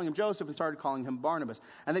stopped calling him Joseph and started calling him Barnabas.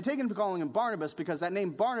 And they'd taken to calling him Barnabas because that name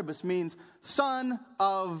Barnabas means son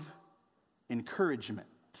of encouragement.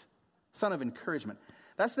 Son of encouragement.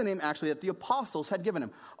 That's the name actually that the apostles had given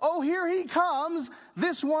him. Oh, here he comes,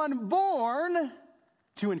 this one born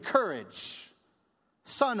to encourage.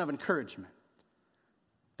 Son of encouragement.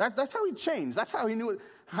 That's how he changed. That's how he knew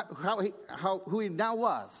who he now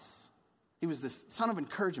was. He was this son of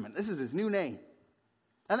encouragement. This is his new name.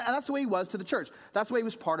 And that's the way he was to the church. That's the way he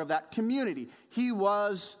was part of that community. He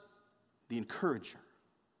was the encourager.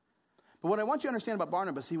 But what I want you to understand about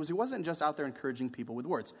Barnabas, he wasn't just out there encouraging people with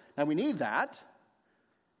words. Now, we need that,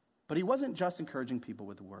 but he wasn't just encouraging people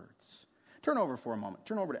with words. Turn over for a moment.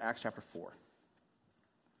 Turn over to Acts chapter 4.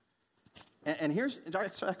 And here's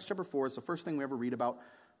Acts chapter 4 is the first thing we ever read about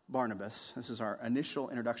Barnabas. This is our initial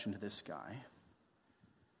introduction to this guy.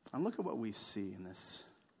 And look at what we see in this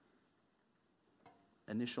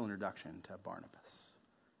initial introduction to Barnabas.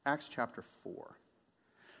 Acts chapter 4.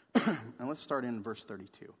 And let's start in verse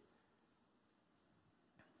 32.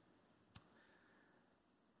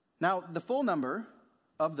 Now, the full number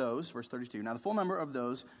of those, verse 32, now the full number of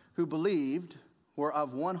those who believed were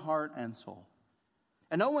of one heart and soul.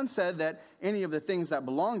 And no one said that any of the things that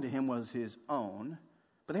belonged to him was his own,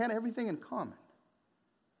 but they had everything in common.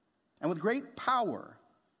 And with great power,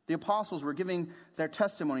 the apostles were giving their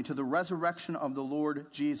testimony to the resurrection of the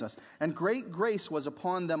Lord Jesus. And great grace was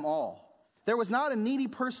upon them all. There was not a needy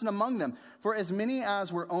person among them, for as many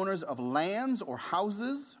as were owners of lands or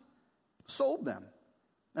houses sold them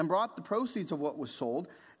and brought the proceeds of what was sold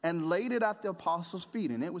and laid it at the apostles'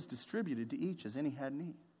 feet, and it was distributed to each as any had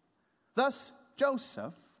need. Thus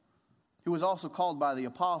Joseph, who was also called by the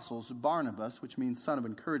apostles Barnabas, which means son of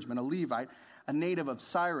encouragement, a Levite, a native of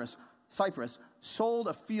Cyprus, sold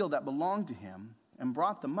a field that belonged to him and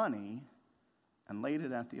brought the money and laid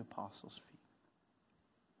it at the apostles' feet.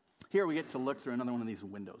 Here we get to look through another one of these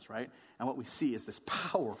windows, right? And what we see is this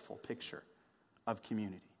powerful picture of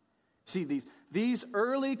community. See, these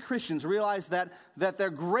early Christians realized that their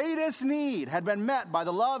greatest need had been met by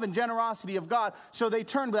the love and generosity of God, so they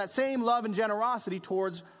turned with that same love and generosity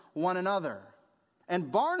towards one another.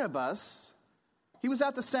 And Barnabas, he was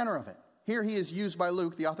at the center of it. Here he is used by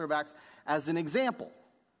Luke, the author of Acts, as an example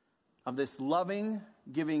of this loving,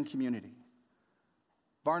 giving community.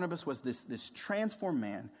 Barnabas was this transformed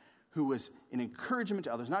man who was an encouragement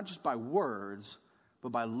to others, not just by words,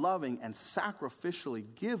 but by loving and sacrificially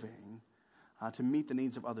giving to meet the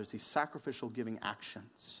needs of others, these sacrificial giving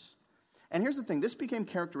actions. And here's the thing, this became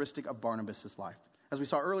characteristic of Barnabas' life. As we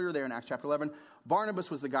saw earlier there in Acts chapter 11, Barnabas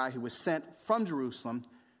was the guy who was sent from Jerusalem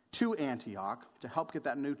to Antioch to help get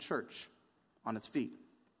that new church on its feet.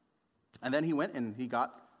 And then he went and he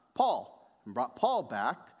got Paul and brought Paul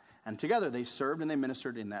back, and together they served and they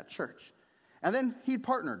ministered in that church. And then he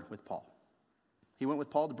partnered with Paul. He went with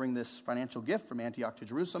Paul to bring this financial gift from Antioch to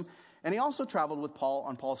Jerusalem, and he also traveled with Paul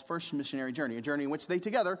on Paul's first missionary journey, a journey in which they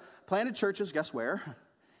together planted churches, guess where?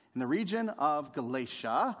 In the region of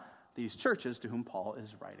Galatia, these churches to whom Paul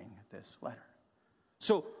is writing this letter.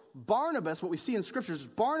 So Barnabas, what we see in Scriptures,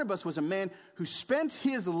 Barnabas was a man who spent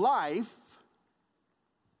his life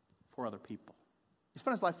for other people. He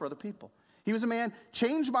spent his life for other people. He was a man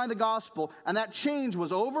changed by the gospel, and that change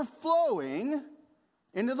was overflowing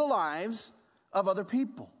into the lives of other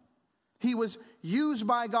people. He was used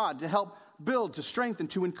by God to help build, to strengthen,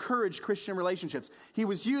 to encourage Christian relationships. He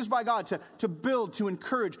was used by God to build, to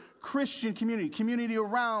encourage Christian community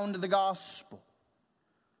around the gospel.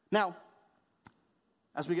 Now,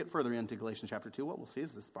 as we get further into Galatians chapter 2, what we'll see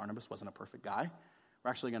is this Barnabas wasn't a perfect guy. We're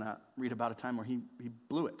actually going to read about a time where he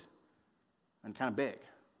blew it, and kind of big.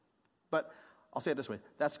 But I'll say it this way,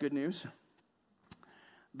 that's good news,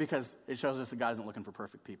 because it shows us that God isn't looking for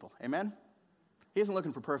perfect people. Amen? He isn't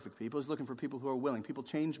looking for perfect people. He's looking for people who are willing, people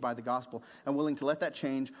changed by the gospel, and willing to let that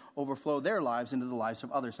change overflow their lives into the lives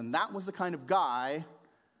of others. And that was the kind of guy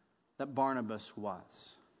that Barnabas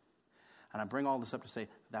was. And I bring all this up to say,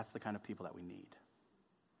 that's the kind of people that we need.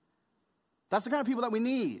 That's the kind of people that we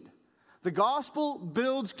need. The gospel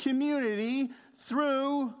builds community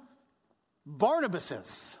through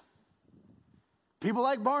Barnabases. People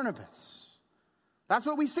like Barnabas. That's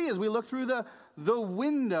what we see as we look through the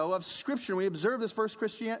window of Scripture. We observe this first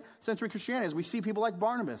century Christianity as we see people like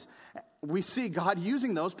Barnabas. We see God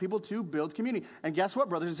using those people to build community. And guess what,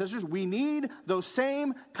 brothers and sisters? We need those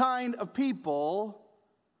same kind of people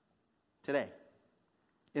today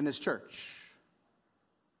in this church.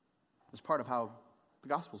 It's part of how the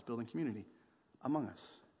gospel is building community among us.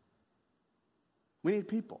 We need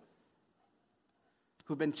people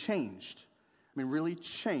who've been changed. Really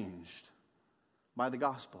changed by the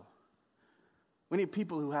gospel. We need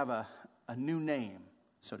people who have a new name,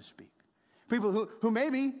 so to speak. People who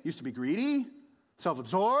maybe used to be greedy,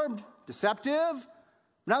 self-absorbed, deceptive.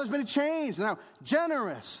 Now there's been a change. They're now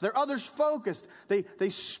generous. They're others-focused. They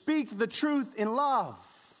speak the truth in love.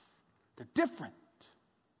 They're different.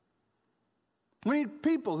 We need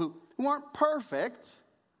people who aren't perfect,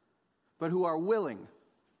 but who are willing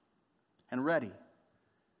and ready.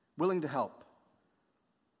 Willing to help.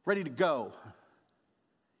 Ready to go.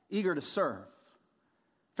 Eager to serve.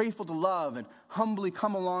 Faithful to love and humbly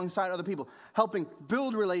come alongside other people. Helping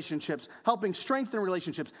build relationships. Helping strengthen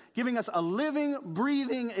relationships. Giving us a living,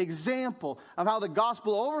 breathing example of how the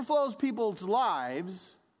gospel overflows people's lives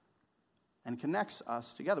and connects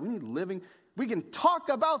us together. We need living. We can talk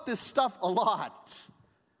about this stuff a lot.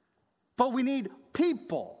 But we need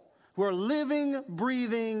people who are living,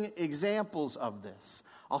 breathing examples of this.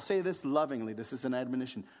 I'll say this lovingly. This is an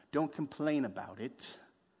admonition. Don't complain about it.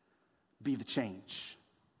 Be the change.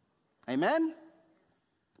 Amen?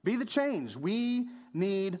 Be the change. We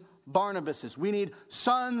need Barnabases. We need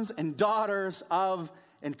sons and daughters of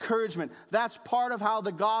encouragement. That's part of how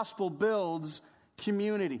the gospel builds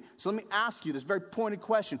community. So let me ask you this very pointed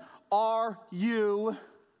question. Are you a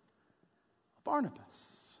Barnabas?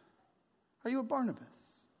 Are you a Barnabas?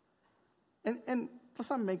 And let's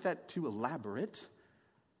not make that too elaborate.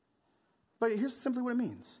 But here's simply what it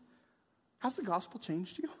means. Has the gospel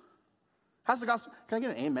changed you? Has the gospel, can I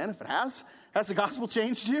get an amen if it has? Has the gospel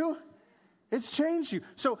changed you? It's changed you.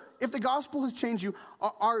 So if the gospel has changed you,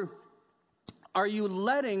 are you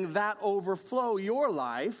letting that overflow your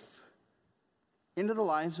life into the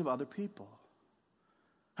lives of other people?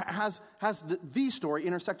 Has the story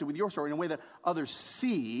intersected with your story in a way that others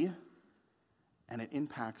see and it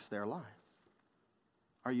impacts their life?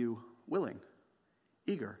 Are you willing,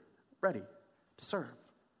 eager, ready to serve,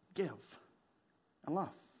 give, and love?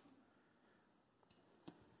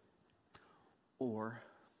 Or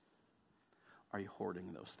are you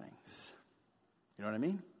hoarding those things? You know what I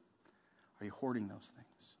mean? Are you hoarding those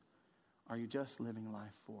things? Are you just living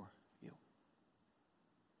life for you?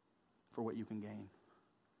 For what you can gain,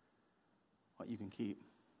 what you can keep,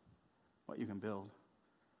 what you can build?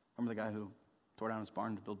 Remember the guy who tore down his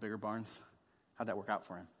barn to build bigger barns? How'd that work out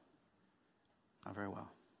for him? Not very well.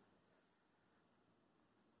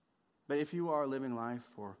 But if you are living life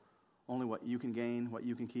for only what you can gain, what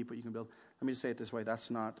you can keep, what you can build, let me just say it this way. That's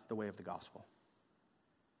not the way of the gospel.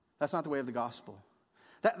 That's not the way of the gospel.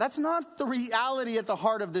 That's not the reality at the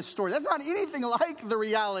heart of this story. That's not anything like the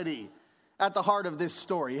reality at the heart of this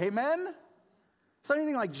story. Amen? It's not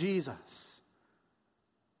anything like Jesus.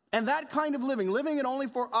 And that kind of living it only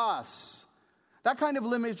for us, that kind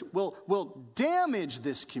of image will damage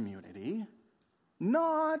this community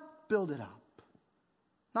not build it up.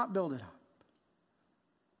 Not build it up.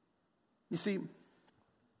 You see,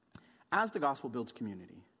 as the gospel builds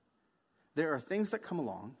community, there are things that come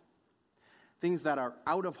along, things that are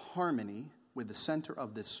out of harmony with the center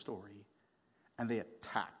of this story, and they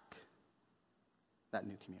attack that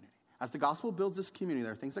new community. As the gospel builds this community,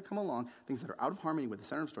 there are things that come along, things that are out of harmony with the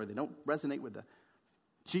center of the story. They don't resonate with the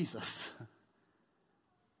Jesus.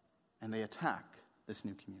 And they attack this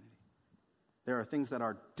new community. There are things that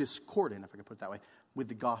are discordant, if I could put it that way, with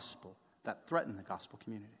the gospel, that threaten the gospel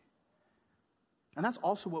community. And that's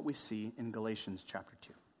also what we see in Galatians chapter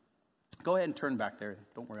 2. Go ahead and turn back there.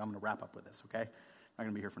 Don't worry, I'm going to wrap up with this, okay? I'm not going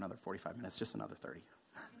to be here for another 45 minutes, just another 30.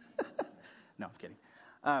 No, I'm kidding.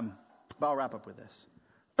 But I'll wrap up with this.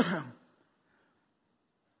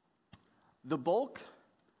 The bulk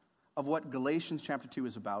of what Galatians chapter 2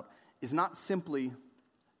 is about is not simply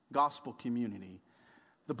gospel community.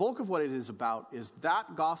 The bulk of what it is about is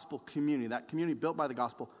that gospel community, that community built by the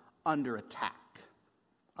gospel, under attack.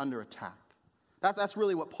 Under attack. That's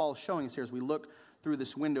really what Paul is showing us here as we look through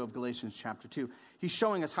this window of Galatians chapter 2. He's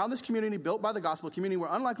showing us how this community built by the gospel, a community where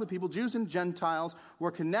unlikely people, Jews and Gentiles,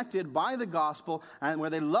 were connected by the gospel and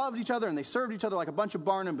where they loved each other and they served each other like a bunch of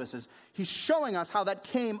Barnabases. He's showing us how that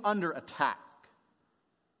came under attack.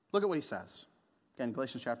 Look at what he says. Again,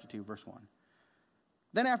 Galatians chapter 2, verse 1.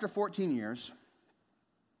 Then after 14 years,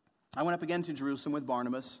 I went up again to Jerusalem with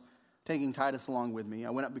Barnabas, taking Titus along with me.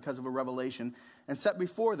 I went up because of a revelation and set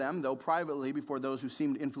before them, though privately before those who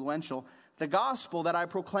seemed influential, the gospel that I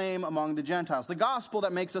proclaim among the Gentiles, the gospel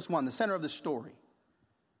that makes us one, the center of the story,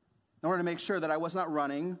 in order to make sure that I was not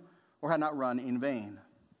running or had not run in vain.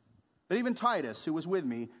 But even Titus, who was with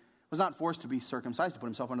me, was not forced to be circumcised to put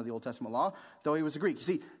himself under the Old Testament law, though he was a Greek. You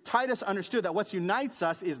see, Titus understood that what unites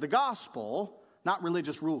us is the gospel, not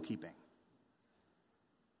religious rule-keeping.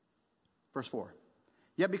 Verse 4.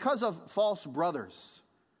 Yet because of false brothers,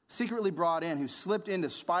 secretly brought in, who slipped in to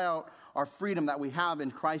spy out our freedom that we have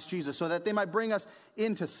in Christ Jesus, so that they might bring us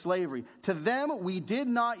into slavery, to them we did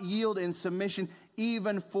not yield in submission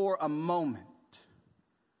even for a moment,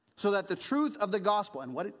 so that the truth of the gospel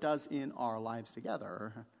and what it does in our lives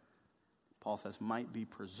together, Paul says, might be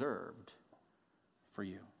preserved for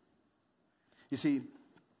you. You see,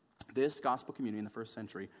 this gospel community in the first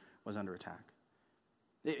century was under attack.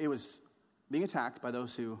 It was being attacked by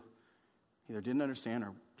those who either didn't understand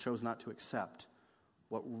or chose not to accept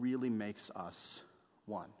what really makes us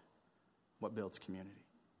one, what builds community.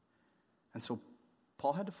 And so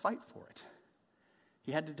Paul had to fight for it.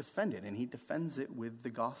 He had to defend it, and he defends it with the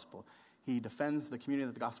gospel. He defends the community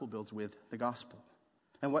that the gospel builds with the gospel.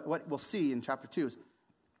 And what we'll see in chapter 2 is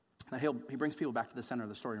that he brings people back to the center of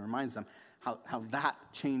the story and reminds them how that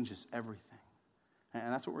changes everything.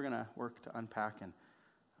 And that's what we're going to work to unpack and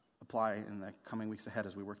apply in the coming weeks ahead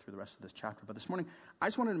as we work through the rest of this chapter. But this morning, I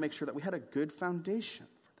just wanted to make sure that we had a good foundation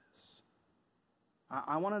for this.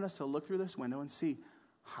 I wanted us to look through this window and see,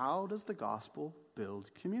 how does the gospel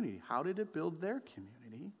build community? How did it build their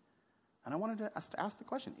community? And I wanted us to ask the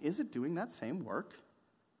question, is it doing that same work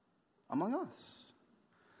among us?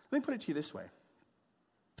 Let me put it to you this way.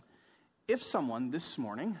 If someone this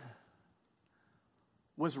morning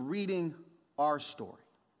was reading our story,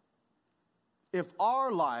 if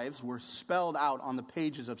our lives were spelled out on the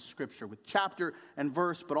pages of Scripture with chapter and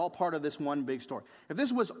verse, but all part of this one big story, if this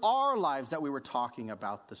was our lives that we were talking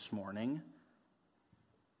about this morning,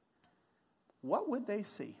 what would they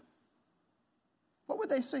see? What would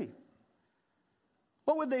they see?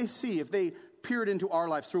 What would they see if they peered into our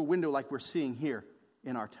lives through a window like we're seeing here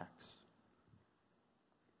in our text?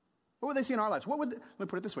 What would they see in our lives? Let me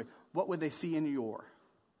put it this way. What would they see in your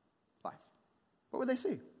life? What would they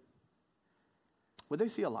see? Would they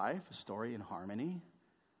see a life, a story in harmony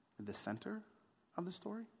with the center of the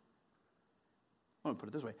story? Let me put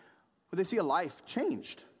it this way. Would they see a life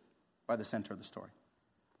changed by the center of the story?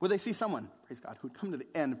 Would they see someone, praise God, who'd come to the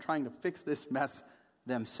end of trying to fix this mess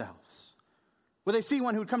themselves? Would they see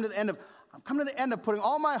one who'd come to the end of, I've come to the end of putting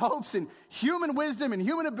all my hopes in human wisdom and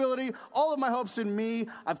human ability, all of my hopes in me.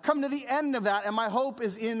 I've come to the end of that, and my hope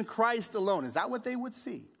is in Christ alone. Is that what they would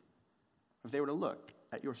see if they were to look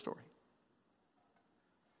at your story?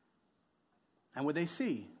 And would they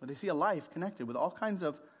see a life connected with all kinds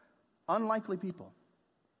of unlikely people?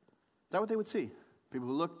 Is that what they would see? People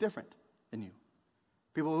who look different than you.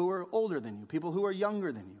 People who are older than you. People who are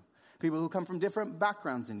younger than you. People who come from different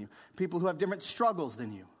backgrounds than you. People who have different struggles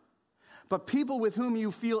than you. But people with whom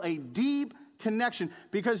you feel a deep connection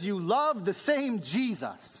because you love the same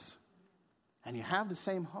Jesus and you have the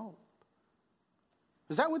same hope.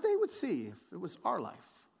 Is that what they would see if it was our life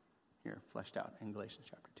here fleshed out in Galatians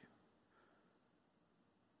chapter 2?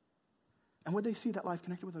 And would they see that life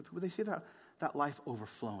connected with other people? Would they see that life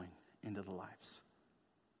overflowing into the lives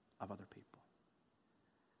of other people?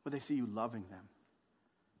 Would they see you loving them,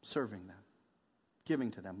 serving them, giving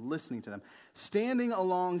to them, listening to them, standing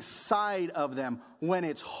alongside of them when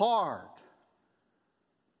it's hard,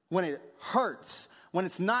 when it hurts, when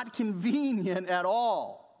it's not convenient at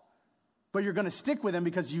all, but you're going to stick with them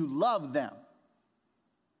because you love them,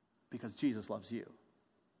 because Jesus loves you?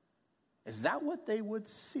 Is that what they would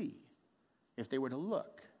see if they were to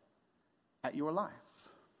look at your life?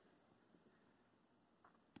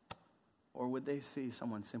 Or would they see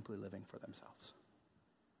someone simply living for themselves?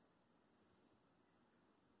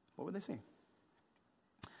 What would they see?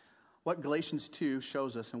 What Galatians 2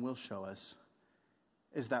 shows us and will show us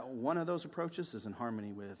is that one of those approaches is in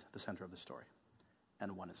harmony with the center of the story,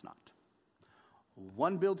 and one is not.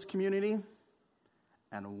 One builds community,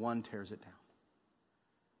 and one tears it down.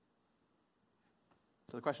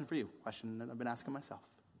 So the question for you, question that I've been asking myself: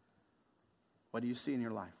 what do you see in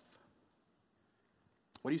your life?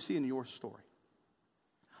 What do you see in your story?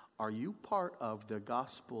 Are you part of the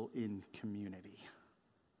gospel in community?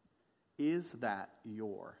 Is that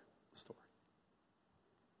your story?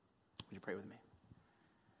 Would you pray with me?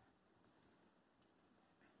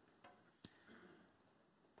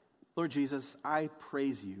 Lord Jesus, I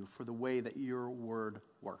praise you for the way that your word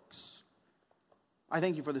works. I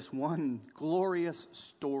thank you for this one glorious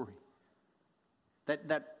story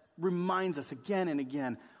that reminds us again and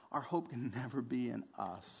again, our hope can never be in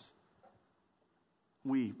us.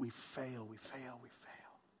 We fail.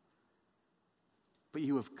 But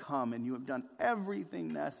you have come and you have done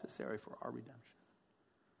everything necessary for our redemption.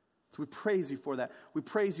 So we praise you for that. We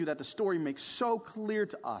praise you that the story makes so clear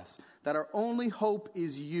to us that our only hope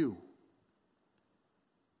is you.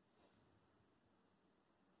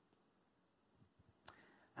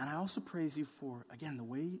 And I also praise you for, again, the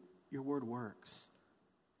way your word works.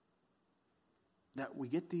 That we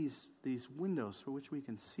get these windows through which we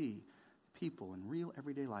can see people in real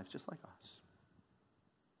everyday lives just like us.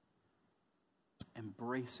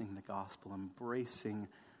 Embracing the gospel, embracing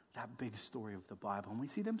that big story of the Bible. And we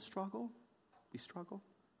see them struggle. We struggle.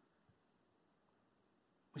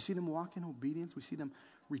 We see them walk in obedience. We see them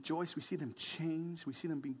rejoice. We see them change. We see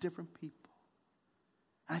them being different people.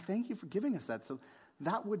 And I thank you for giving us that. So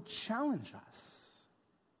that would challenge us.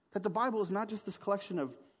 That the Bible is not just this collection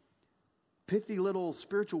of pithy little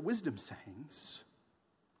spiritual wisdom sayings,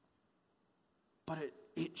 but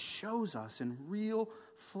it shows us in real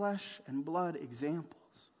flesh and blood examples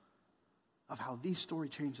of how these story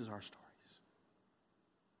changes our stories.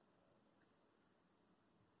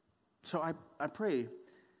 So I pray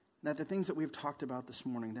that the things that we've talked about this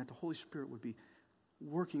morning, that the Holy Spirit would be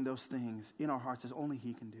working those things in our hearts as only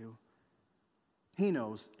He can do. He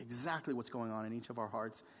knows exactly what's going on in each of our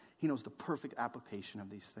hearts. He knows the perfect application of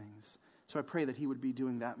these things. So I pray that He would be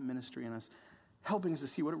doing that ministry in us, helping us to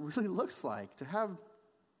see what it really looks like to have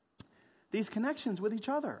these connections with each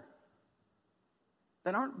other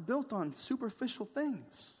that aren't built on superficial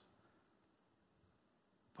things,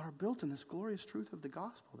 but are built in this glorious truth of the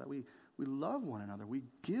gospel, that we love one another, we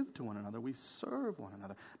give to one another, we serve one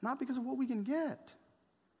another, not because of what we can get,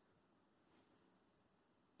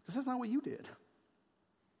 because that's not what you did.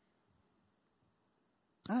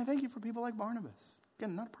 And I thank you for people like Barnabas.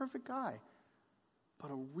 Again, not a perfect guy, but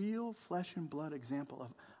a real flesh and blood example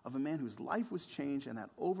of a man whose life was changed and that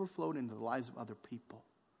overflowed into the lives of other people.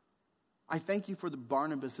 I thank you for the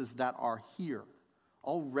Barnabases that are here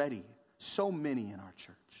already, so many in our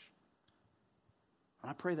church. And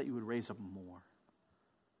I pray that you would raise up more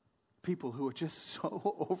people who are just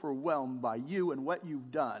so overwhelmed by you and what you've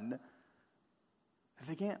done that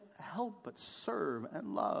they can't help but serve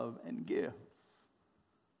and love and give.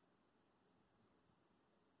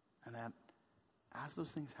 And that as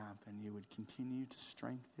those things happen, you would continue to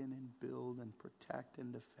strengthen and build and protect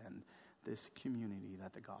and defend this community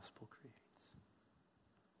that the gospel creates.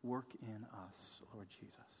 Work in us, Lord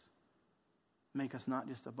Jesus. Make us not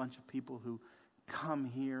just a bunch of people who come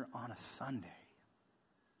here on a Sunday,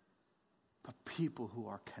 but people who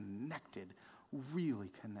are connected,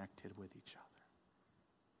 really connected with each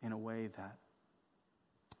other in a way that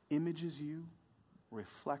images you,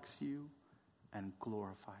 reflects you, and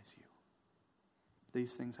glorifies you.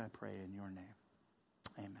 These things I pray in your name.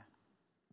 Amen.